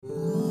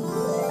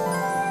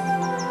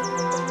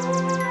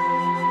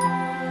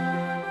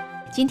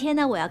今天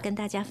呢，我要跟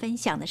大家分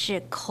享的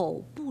是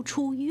口不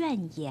出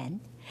怨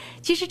言。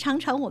其实常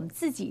常我们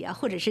自己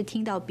或者是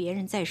听到别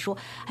人在说，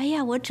哎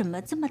呀，我怎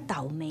么这么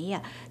倒霉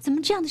呀？怎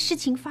么这样的事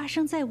情发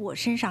生在我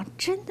身上？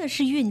真的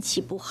是运气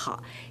不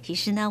好。其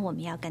实呢，我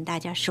们要跟大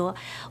家说，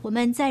我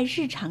们在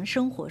日常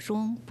生活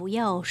中不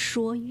要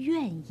说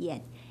怨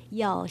言，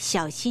要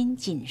小心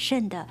谨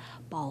慎地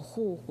保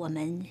护我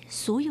们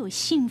所有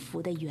幸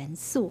福的元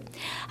素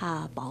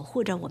保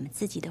护着我们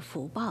自己的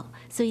福报。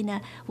所以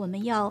呢，我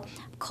们要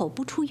口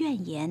不出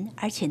怨言，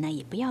而且呢，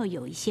也不要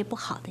有一些不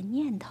好的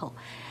念头。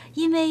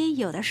因为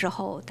有的时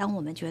候，当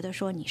我们觉得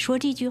说你说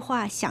这句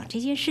话、想这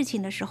件事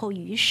情的时候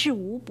于事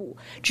无补，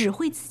只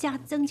会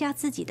增加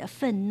自己的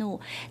愤怒，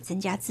增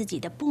加自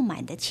己的不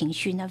满的情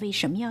绪，那为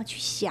什么要去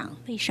想？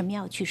为什么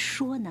要去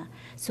说呢？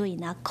所以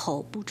呢，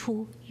口不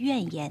出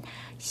怨言，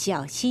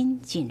小心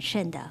谨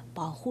慎地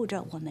保护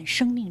着我们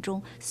生命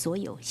中所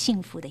有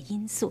幸福的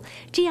因素，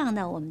这样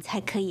呢，我们才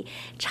可以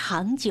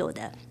长久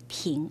的、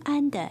平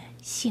安的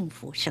幸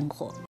福生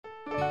活。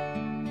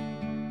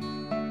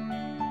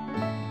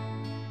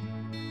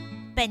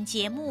本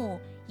节目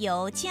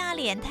由嘉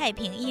联太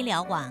平医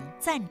疗网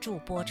赞助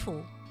播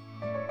出。